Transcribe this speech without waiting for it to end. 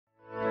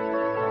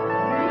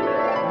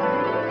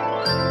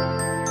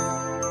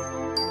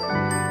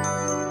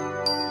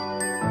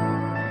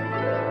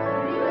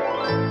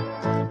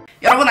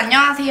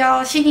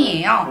안녕하세요,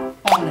 시니예요.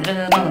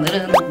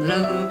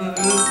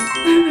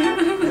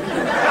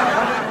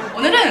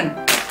 오늘은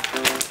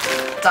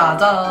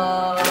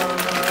짜잔!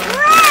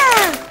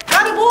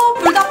 까르보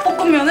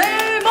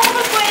불닭볶음면을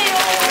먹어볼 거예요.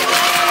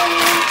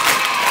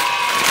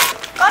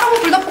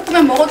 까르보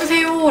불닭볶음면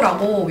먹어주세요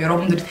라고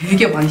여러분들이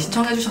되게 많이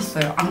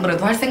신청해주셨어요. 안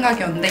그래도 할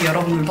생각이었는데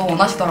여러분들도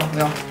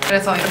원하시더라고요.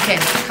 그래서 이렇게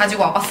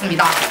가지고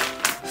와봤습니다.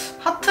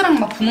 하트랑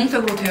막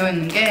분홍색으로 되어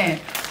있는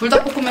게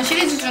불닭볶음면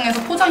시리즈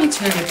중에서 포장이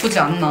제일 예쁘지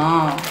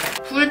않나.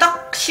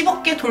 불닭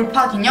 10억 개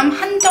돌파 기념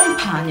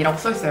한정판이라고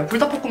써있어요.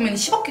 불닭볶음면이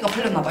 10억 개가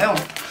팔렸나봐요.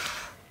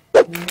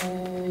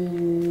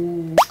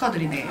 오,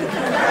 축하드리네.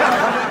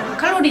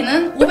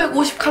 칼로리는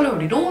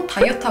 550칼로리로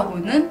다이어트하고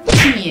있는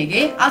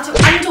시니에게 아주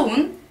안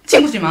좋은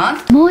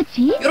친구지만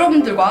뭐지?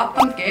 여러분들과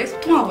함께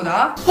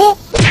소통하고자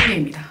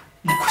한개입니다.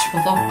 먹고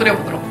싶어서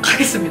끓여보도록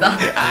하겠습니다.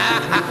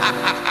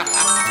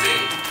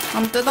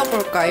 한번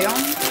뜯어볼까요?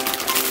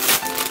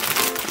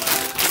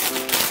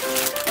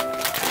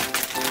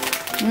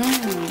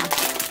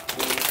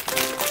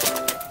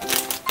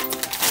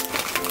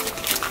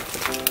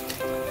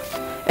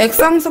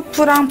 액상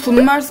스프랑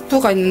분말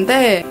스프가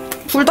있는데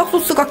불닭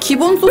소스가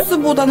기본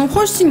소스보다는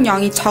훨씬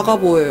양이 작아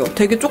보여요.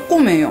 되게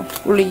조그매요.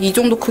 원래 이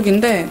정도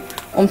크기인데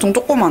엄청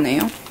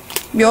조그마네요.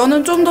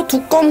 면은 좀 더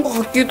두꺼운 것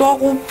같기도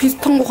하고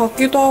비슷한 것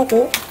같기도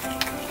하고.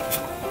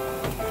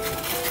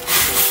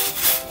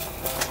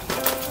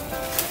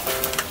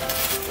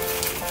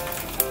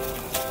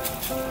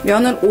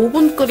 면을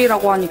 5분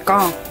끓이라고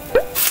하니까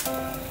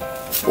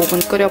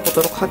 5분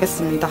끓여보도록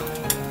하겠습니다.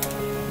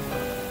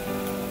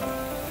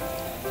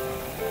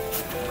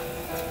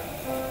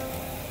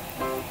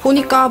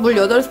 보니까 물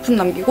 8스푼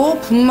남기고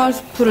분말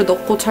스프를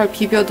넣고 잘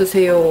비벼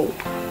드세요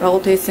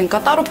라고 돼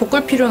있으니까 따로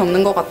볶을 필요는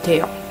없는 것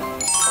같아요.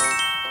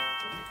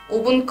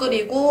 5분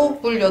끓이고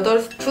물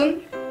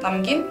 8스푼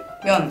남긴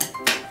면.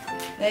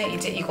 네,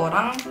 이제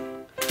이거랑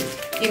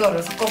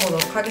이거를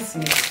섞어보도록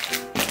하겠습니다.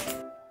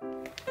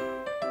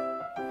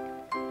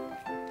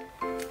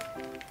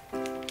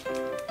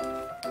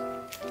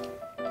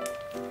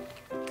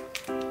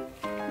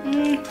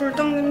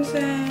 불닭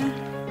냄새.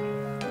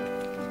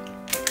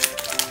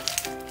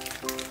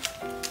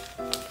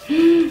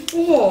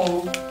 우와.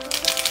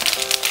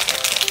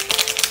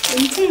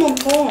 엄청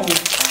많다.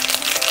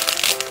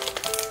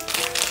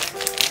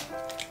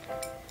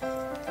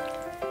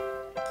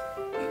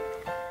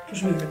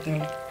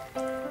 조심해야겠다.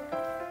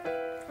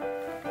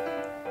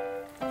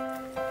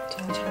 자,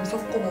 잘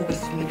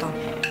섞어보겠습니다.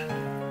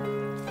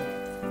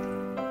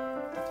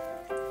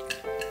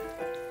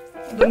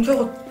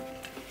 냄새가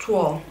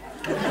좋아.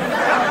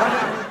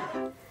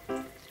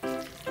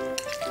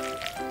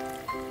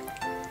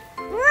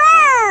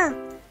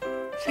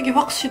 색이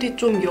확실히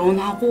좀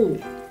연하고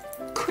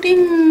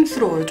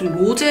크림스러워요. 좀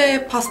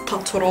로제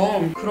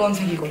파스타처럼 그런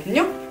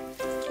색이거든요?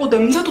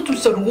 냄새도 좀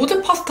진짜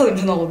로제 파스타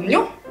냄새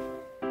나거든요?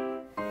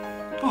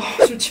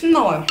 지금 침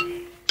나와요.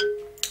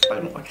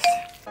 빨리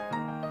먹어야겠어요.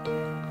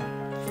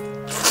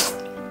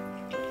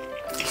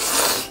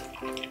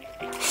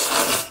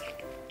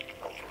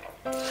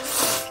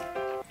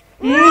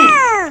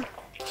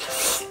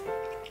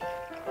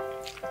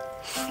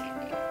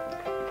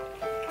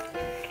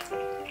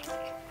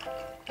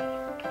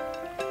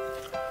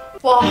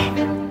 와,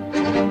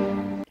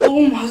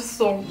 너무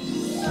맛있어.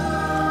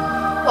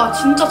 와,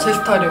 진짜 제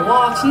스타일이에요.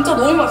 와, 진짜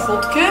너무 맛있어.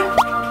 어떡해?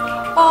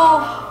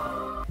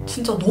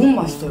 진짜 너무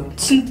맛있어요.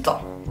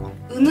 진짜.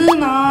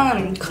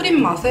 은은한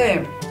크림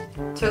맛에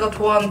제가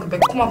좋아하는 그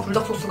매콤한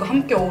불닭 소스가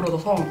함께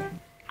어우러져서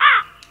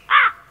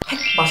핵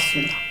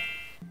맛있습니다.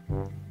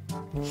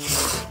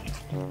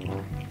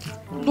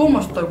 너무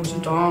맛있다, 이거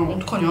진짜.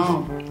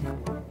 어떡하냐.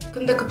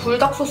 근데 그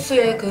불닭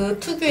소스의 그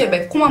특유의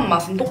매콤한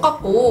맛은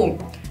똑같고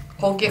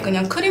거기에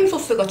그냥 크림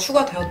소스가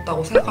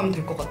추가되었다고 생각하면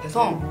될 것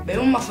같아서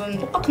매운맛은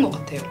똑같은 것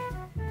같아요.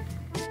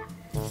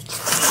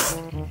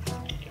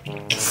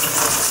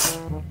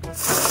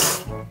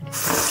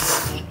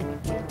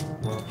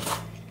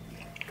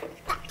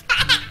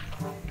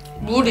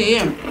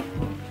 물이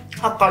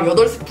아까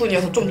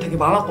 8스푼이어서 좀 되게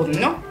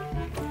많았거든요?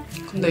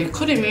 근데 이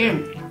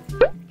크림이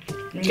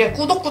이게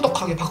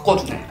꾸덕꾸덕하게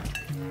바꿔주네.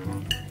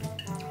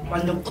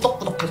 완전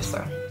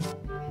꾸덕꾸덕해졌어요.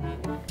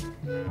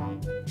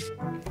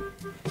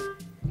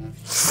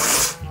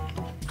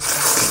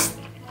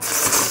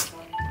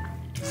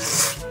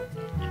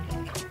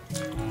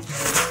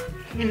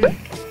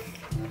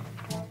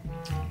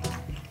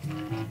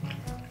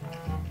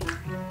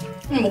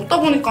 먹다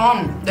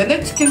보니까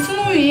네네치킨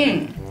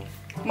스노이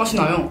맛이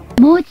나요.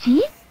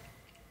 뭐지?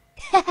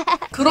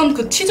 그런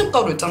그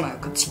치즈가루 있잖아요.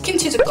 그 치킨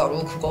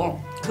치즈가루 그거.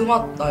 그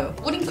맛 나요.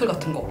 뿌링클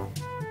같은 거.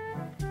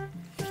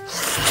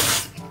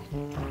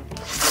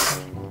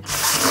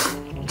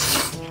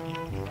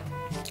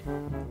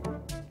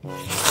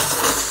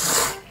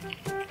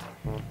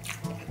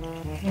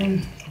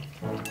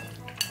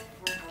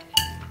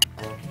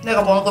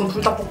 내가 먹은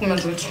불닭볶음면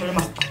중에 제일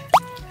맛있다.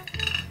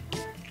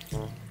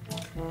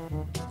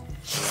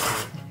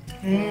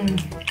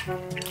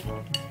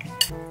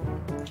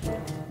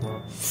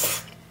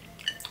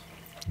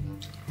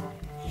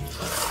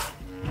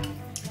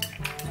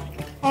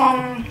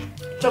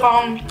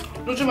 제가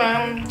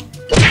요즘에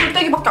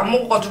풀떼기밖에 안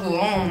먹어가지고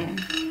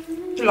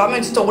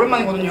라면이 진짜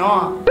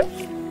오랜만이거든요.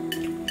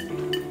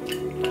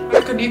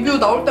 이렇게 리뷰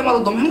나올 때마다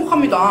너무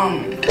행복합니다.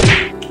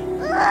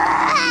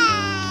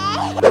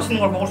 맛있는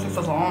걸 먹을 수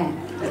있어서.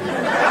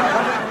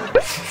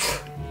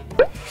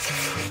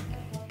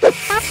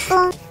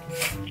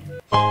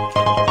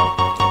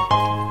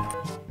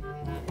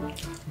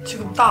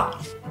 지금 딱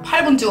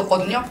 8분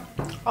찍었거든요.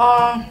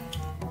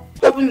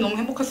 8분이 너무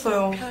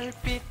행복했어요.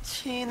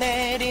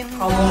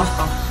 너무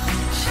맛있다.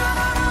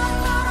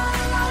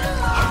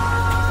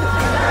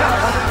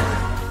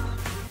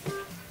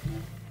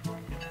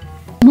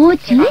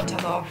 뭐지?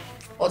 저도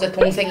어제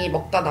동생이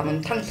먹다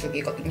남은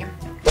탕수육이거든요.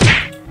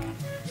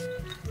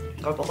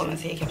 이걸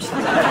먹으면서 얘기합시다.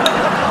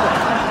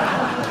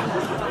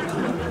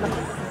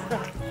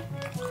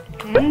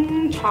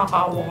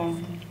 차가워.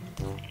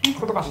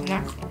 그래도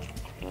맛있네.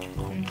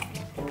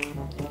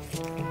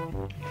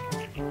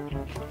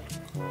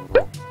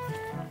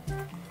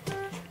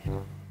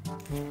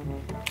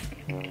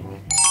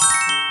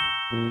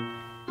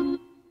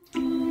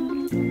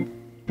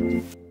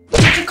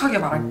 솔직하게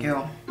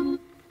말할게요.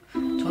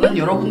 저는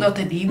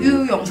여러분들한테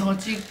리뷰 영상을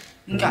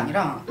찍은 게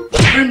아니라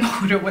밥을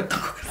먹으려고 했던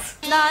것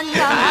같습니다.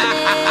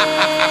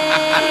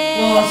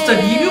 와, 진짜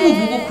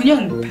리뷰 보고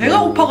그냥 배가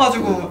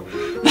고파가지고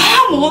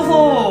막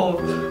먹어서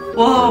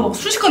막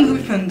순식간에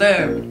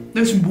흡입했는데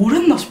내가 지금 뭘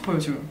했나 싶어요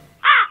지금.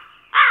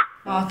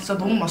 진짜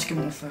너무 맛있게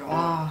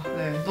먹었어요.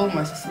 네, 너무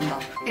맛있었습니다.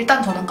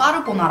 일단 저는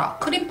까르보나라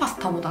크림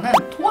파스타보다는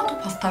토마토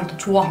파스타를 더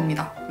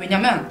좋아합니다.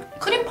 왜냐면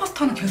크림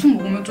파스타는 계속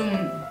먹으면 좀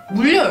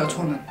물려요.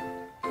 저는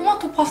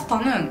토마토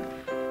파스타는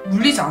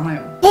물리지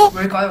않아요.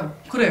 왜일까요?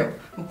 그래요.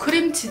 뭐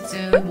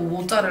크림치즈, 뭐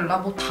모짜렐라,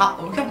 뭐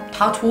그냥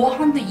다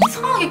좋아하는데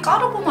이상하게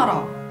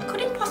까르보나라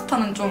크림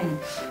파스타는 좀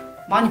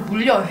많이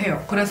물려야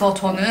해요. 그래서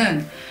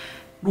저는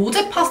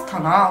로제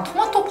파스타나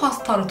토마토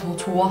파스타를 더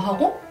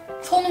좋아하고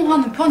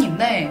선호하는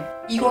편인데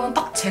이거는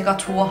딱 제가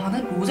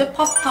좋아하는 로제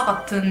파스타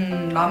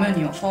같은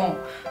라면이어서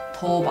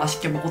더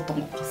맛있게 먹었던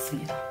것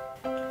같습니다.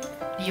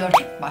 리얼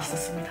핵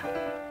맛있었습니다.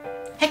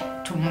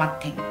 핵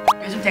존맛탱.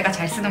 요즘 제가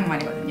잘 쓰는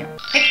말이거든요.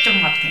 핵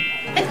존맛탱.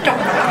 핵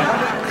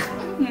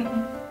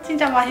존맛탱.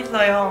 진짜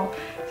맛있어요.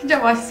 진짜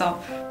맛있어.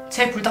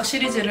 제 불닭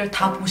시리즈를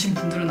다 보신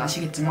분들은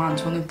아시겠지만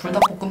저는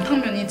불닭볶음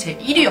탕면이 제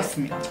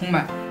 1위였습니다.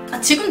 정말.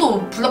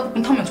 지금도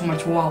불닭볶음 탕면 정말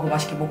좋아하고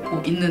맛있게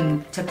먹고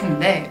있는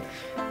제품인데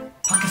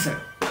바뀌었어요.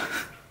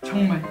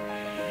 정말.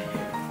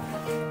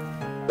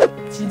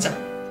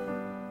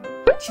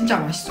 진짜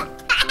맛있어.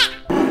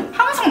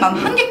 항상 난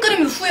한 개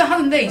끓이면서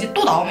후회하는데 이제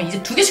또 나오면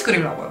이제 2개씩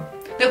끓이려고요.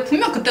 내가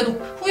분명 그때도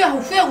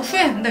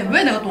후회했는데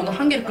왜 내가 또 오늘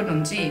한 개를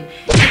끓였는지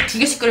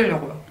 2개씩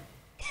끓이려고요.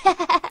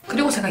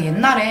 그리고 제가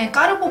옛날에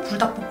까르보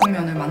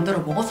불닭볶음면을 만들어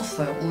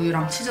먹었었어요.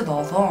 우유랑 치즈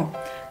넣어서.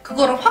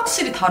 그거랑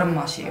확실히 다른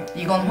맛이에요.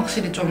 이건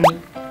확실히 좀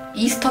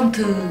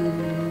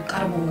인스턴트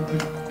까르보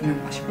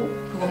불닭볶음면 맛이고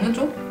그거는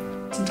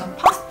좀 진짜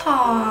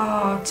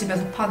파스타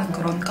집에서 파는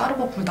그런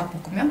까르보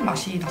불닭볶음면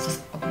맛이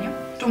났었거든요.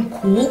 좀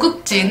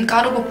고급진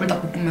까르보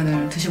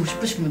불닭볶음면을 드시고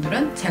싶으신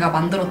분들은 제가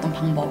만들었던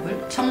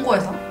방법을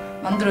참고해서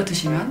만들어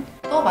드시면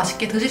더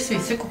맛있게 드실 수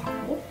있을 것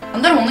같고,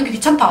 만들어 먹는 게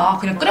귀찮다,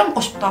 그냥 끓여 먹고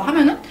싶다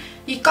하면은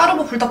이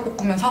까르보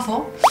불닭볶음면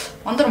사서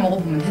만들어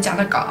먹어보면 되지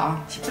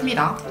않을까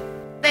싶습니다.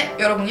 네,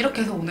 여러분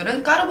이렇게 해서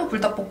오늘은 까르보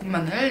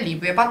불닭볶음면을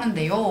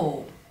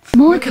리뷰해봤는데요.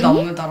 왜 이렇게 나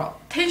오늘따라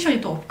텐션이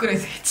또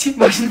업그레이드 했지?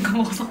 맛있는 거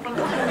먹어서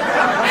그런가?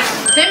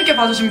 재밌게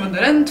봐주신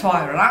분들은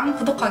좋아요랑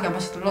구독하기 한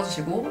번씩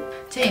눌러주시고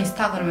제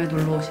인스타그램에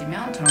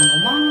놀러오시면 저랑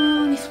너무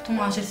많이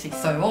소통하실 수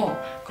있어요.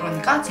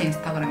 그러니까 제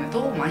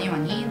인스타그램에도 많이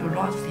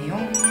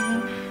놀러와주세요.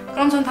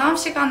 그럼 전 다음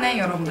시간에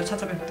여러분들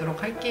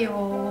찾아뵙도록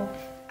할게요.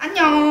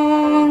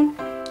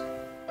 안녕!